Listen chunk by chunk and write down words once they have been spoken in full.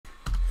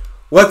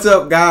What's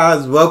up,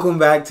 guys? Welcome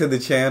back to the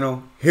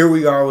channel. Here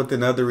we are with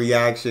another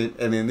reaction,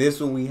 and in this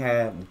one we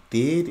have,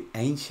 did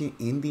ancient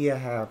India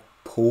have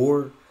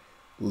poor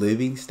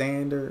living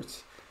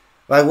standards?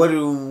 Like, what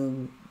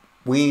do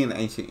we in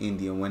ancient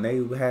India, when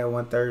they had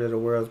one-third of the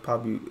world's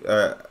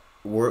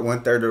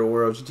one-third of the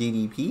world's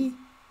GDP?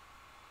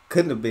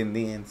 Couldn't have been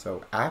then,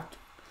 so after.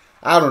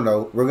 I don't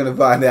know. We're going to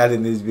find out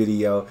in this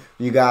video. If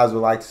you guys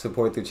would like to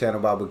support the channel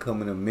by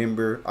becoming a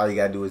member, all you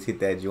got to do is hit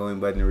that join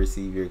button to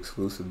receive your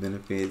exclusive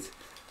benefits.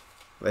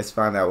 Let's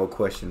find out what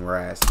question we're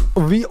asking.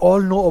 We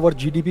all know our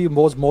GDP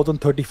was more than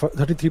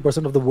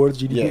 33% of the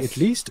world's GDP, Yes. at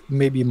least,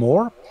 maybe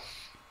more.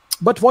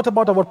 But what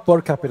about our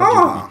per capita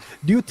GDP?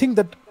 Do you think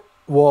that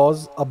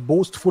was a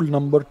boastful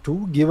number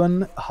too,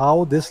 given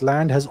how this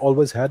land has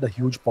always had a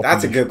huge population?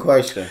 That's a good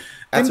question.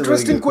 That's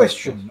Interesting a really good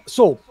question.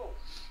 So,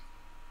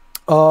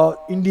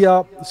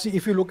 India, see,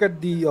 if you look at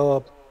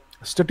the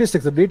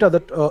statistics, the data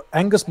that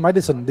Angus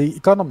Madison, the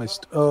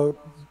economist,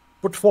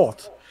 put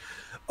forth,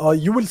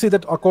 you will see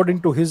that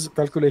according to his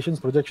calculations,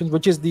 projections,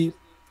 which is the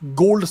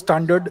gold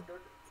standard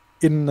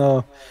in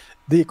the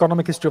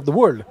economic history of the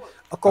world,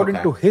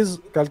 according to his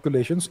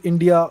calculations,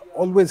 India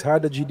always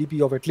had a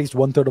GDP of at least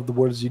one-third of the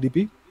world's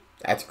GDP.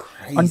 That's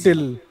crazy.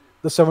 Until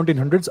the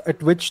 1700s,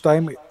 at which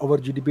time our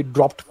GDP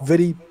dropped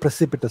very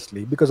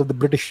precipitously because of the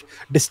British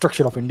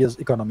destruction of India's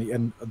economy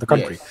and the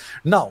country. Yes.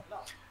 Now,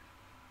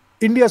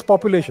 India's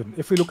population,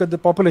 if we look at the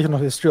population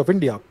of history of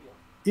India,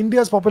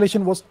 India's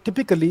population was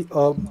typically,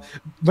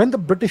 when the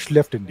British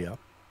left India,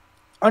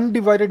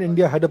 undivided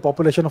India had a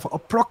population of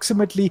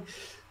approximately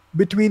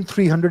between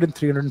 300 and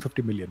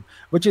 350 million,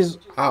 which is,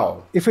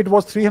 if it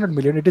was 300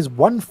 million, it is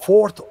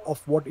 1/4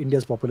 of what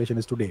India's population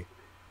is today,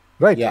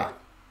 right? Yeah.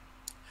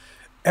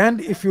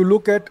 And if you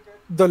look at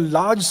the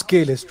large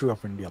scale history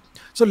of India,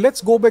 so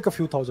let's go back a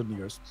few thousand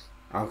years.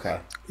 Okay.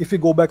 If we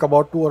go back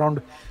about to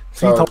around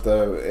So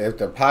 3,000. if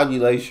the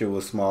population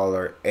was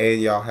smaller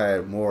and y'all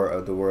had more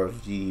of the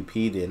world's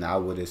GDP, then I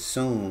would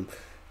assume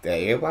that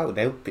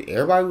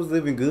everybody was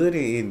living good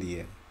in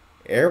India.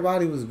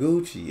 Everybody was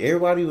Gucci.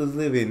 Everybody was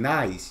living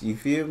nice. You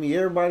feel me?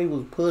 Everybody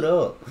was put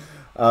up.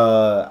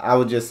 I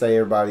would just say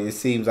everybody. It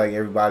seems like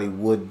everybody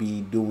would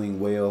be doing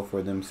well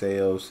for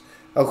themselves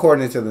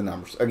according to the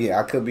numbers. Again,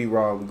 I could be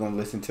wrong. We're gonna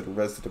listen to the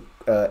rest of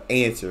the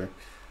answer.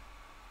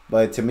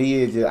 But to me,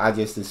 I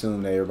just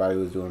assumed that everybody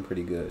was doing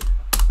pretty good.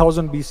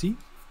 1000 BC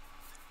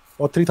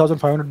or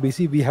 3500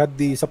 BC, we had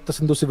the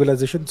Saptasindhu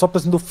civilization,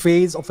 Saptasindhu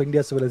phase of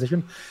India's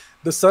civilization,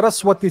 the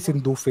Saraswati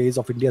Sindhu phase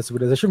of India's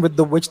civilization,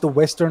 which the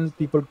Western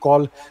people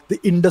call the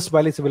Indus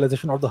Valley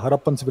civilization or the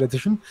Harappan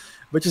civilization,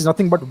 which is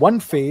nothing but one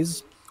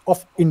phase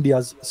of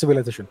India's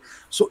civilization.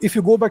 So if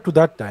you go back to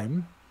that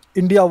time,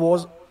 India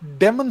was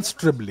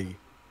demonstrably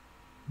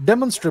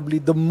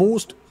the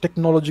most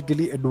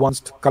technologically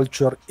advanced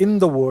culture in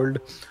the world,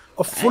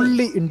 a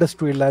fully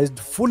industrialized,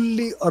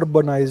 fully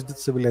urbanized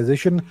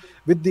civilization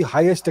with the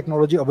highest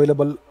technology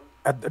available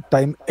at that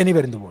time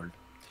anywhere in the world.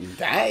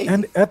 Dang.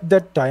 And at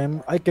that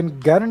time, I can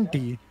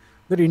guarantee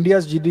that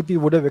India's GDP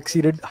would have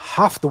exceeded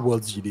half the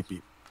world's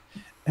GDP.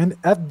 And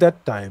at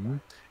that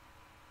time,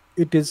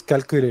 it is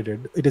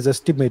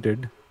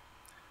estimated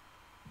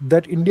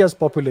that India's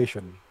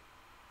population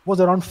was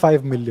around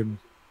 5 million.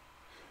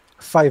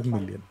 5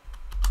 million.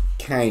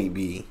 Can't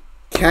be,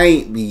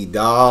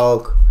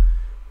 dog.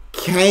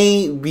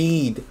 Can't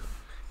be.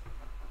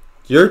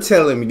 You're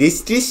telling me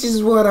this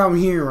is what I'm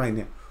hearing right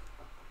now.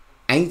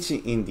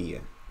 Ancient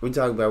India. We're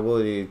talking about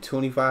what is it,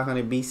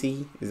 2500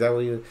 BC? Is that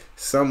what it is?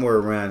 Somewhere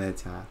around that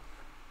time.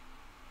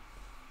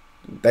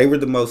 They were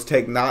the most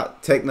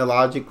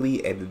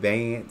technologically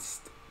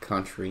advanced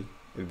country,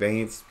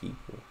 advanced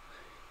people.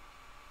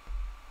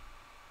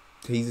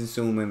 He's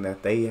assuming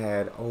that they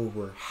had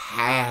over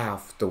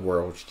half the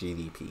world's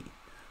GDP.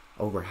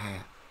 Over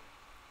half.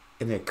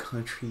 In a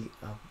country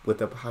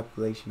with a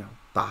population of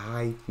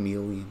 5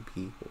 million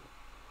people.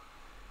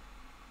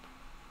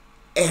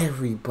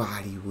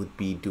 Everybody would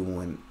be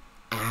doing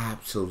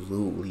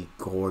absolutely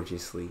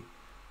gorgeously.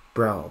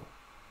 Bro,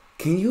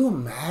 can you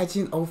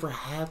imagine over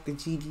half the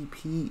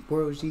GDP,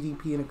 world's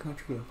GDP in a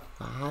country of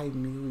 5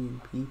 million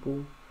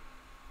people?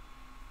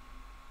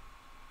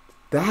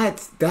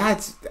 That's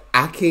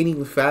I can't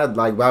even fathom.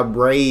 Like, my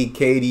brain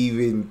can't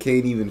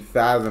even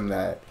fathom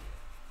that.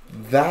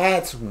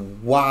 That's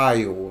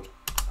wild.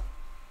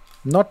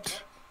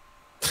 Not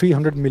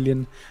 300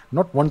 million,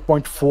 not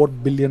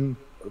 1.4 billion,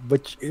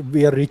 which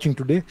we are reaching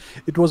today.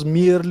 It was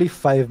merely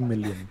 5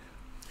 million.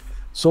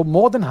 So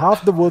more than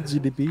half the world's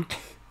GDP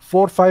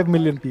for 5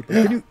 million people.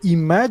 Can you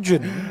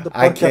imagine the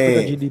per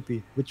capita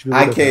GDP? Which we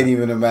I can't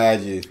even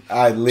imagine.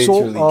 I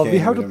literally can't we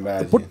have even to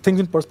imagine. put things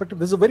in perspective.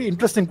 This is a very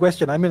interesting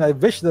question. I mean, I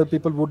wish that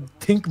people would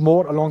think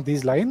more along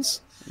these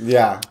lines.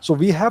 Yeah. So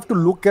we have to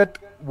look at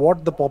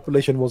what the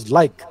population was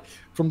like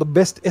from the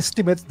best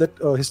estimates that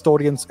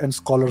historians and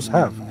scholars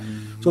have.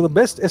 So the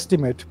best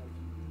estimate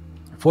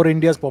for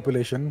India's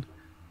population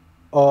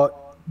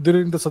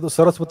during the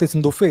Saraswati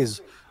Sindhu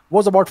phase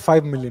was about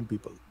 5 million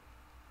people.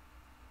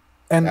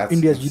 And That's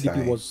India's insane.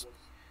 GDP was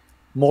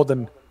more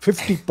than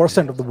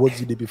 50% of the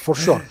world's GDP for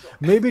sure.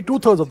 Maybe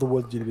two-thirds of the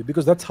world's GDP,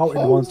 because that's how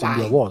Oh advanced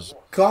India my was.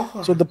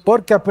 God. So the per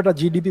capita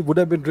GDP would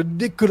have been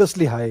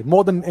ridiculously high,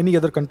 more than any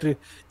other country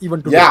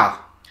even today. Yeah.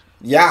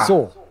 Yeah.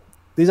 So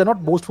these are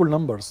not boastful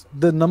numbers.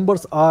 The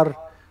numbers are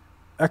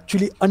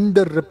actually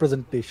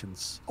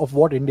underrepresentations of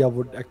what India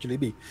would actually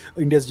be.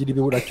 India's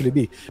GDP would actually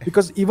be.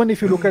 Because even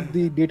if you look at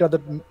the data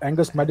that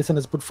Angus Madison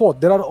has put forth,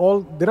 there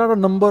are a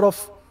number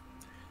of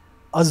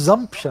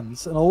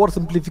assumptions and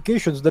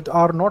oversimplifications that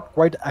are not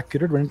quite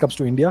accurate when it comes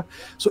to India.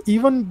 So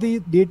even the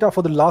data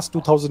for the last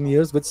 2000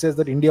 years, which says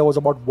that India was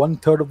about one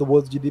third of the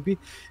world's GDP,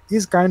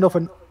 is kind of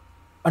an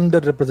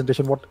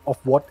underrepresentation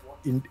of what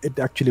it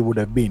actually would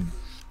have been.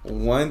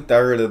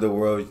 1/3 of the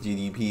world's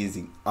GDP is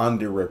an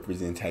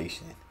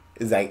underrepresentation.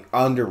 It's like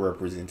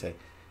underrepresentation.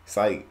 It's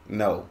like,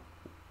 no.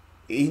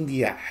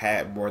 India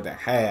had more than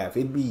half.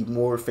 It'd be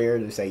more fair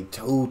to say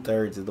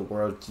 2/3 of the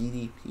world's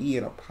GDP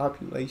and a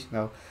population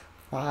of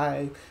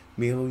 5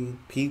 million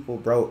people,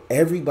 bro.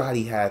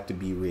 Everybody had to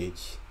be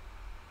rich.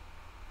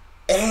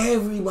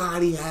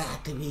 Everybody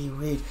had to be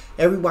rich.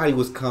 Everybody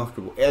was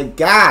comfortable. And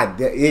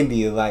God,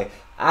 India, like,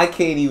 I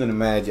can't even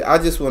imagine. I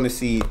just want to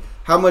see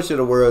how much of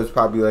the world's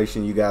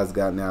population you guys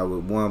got now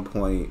with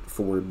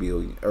 1.4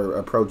 billion, or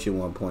approaching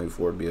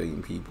 1.4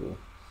 billion people.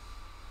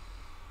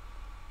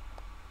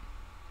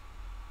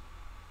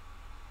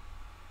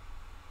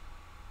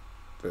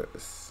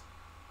 This.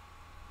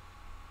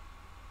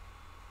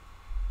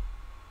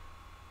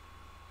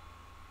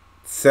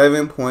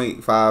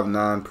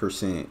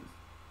 7.59%.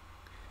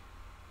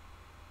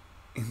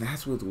 And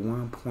that's with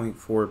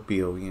 1.4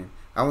 billion.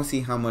 I want to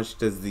see how much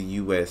does the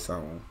US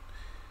own.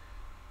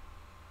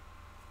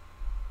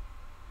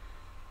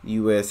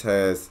 US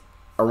has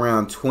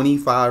around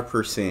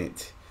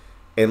 25%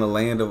 in a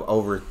land of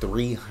over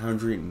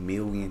 300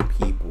 million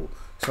people.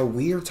 So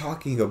we are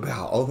talking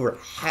about over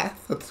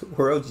half of the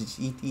world's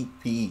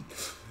GDP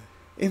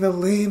in a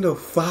land of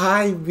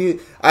 5 million.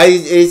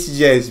 It's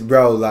just,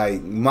 bro,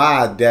 like,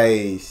 my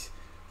days.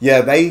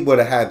 Yeah, they would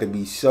have had to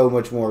be so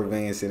much more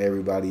advanced than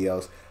everybody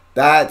else.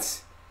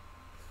 That's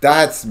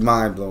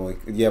mind blowing.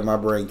 Yeah, my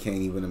brain can't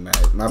even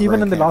imagine.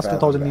 Even in the last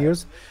 2000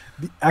 years,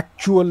 the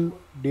actual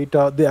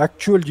data, the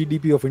actual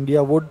GDP of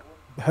India would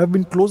have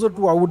been closer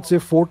to, I would say,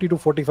 40 to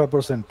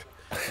 45%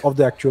 of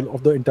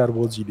the entire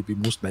world's GDP,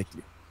 most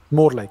likely,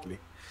 more likely.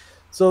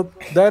 So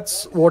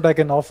that's what I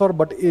can offer.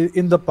 But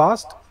in the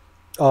past,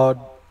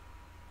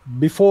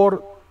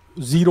 before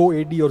 0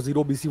 AD or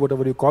 0 BC,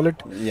 whatever you call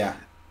it, yeah,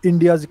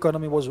 India's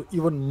economy was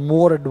even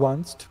more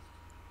advanced,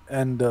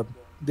 and the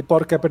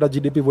per capita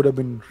GDP would have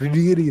been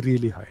really,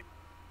 really high.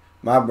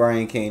 My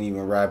brain can't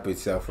even wrap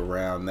itself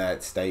around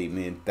that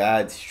statement.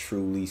 That's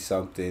truly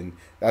something.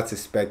 That's a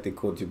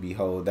spectacle to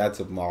behold. That's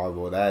a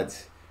marvel.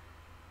 That's,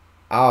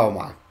 oh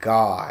my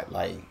God.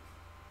 Like,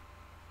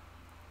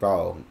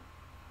 bro,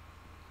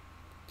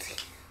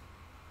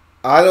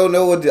 I don't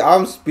know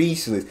I'm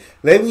speechless.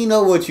 Let me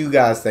know what you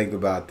guys think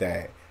about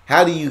that.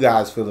 How do you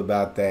guys feel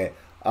about that?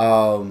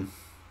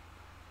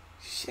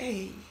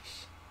 Sheesh.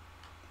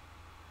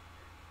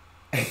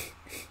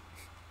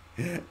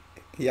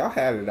 Y'all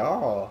had it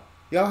all.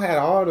 Y'all had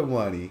all the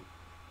money.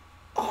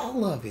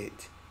 All of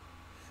it.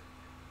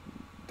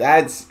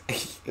 That's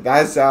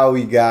all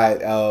we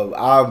got.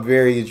 I'm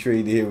very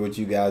intrigued to hear what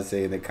you guys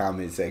say in the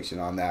comment section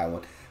on that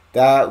one.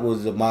 That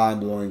was a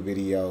mind-blowing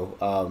video.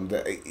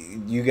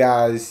 You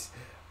guys,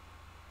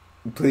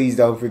 please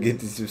don't forget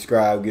to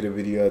subscribe, get a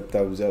video a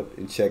thumbs up,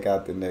 and check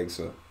out the next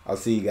one. I'll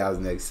see you guys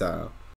next time.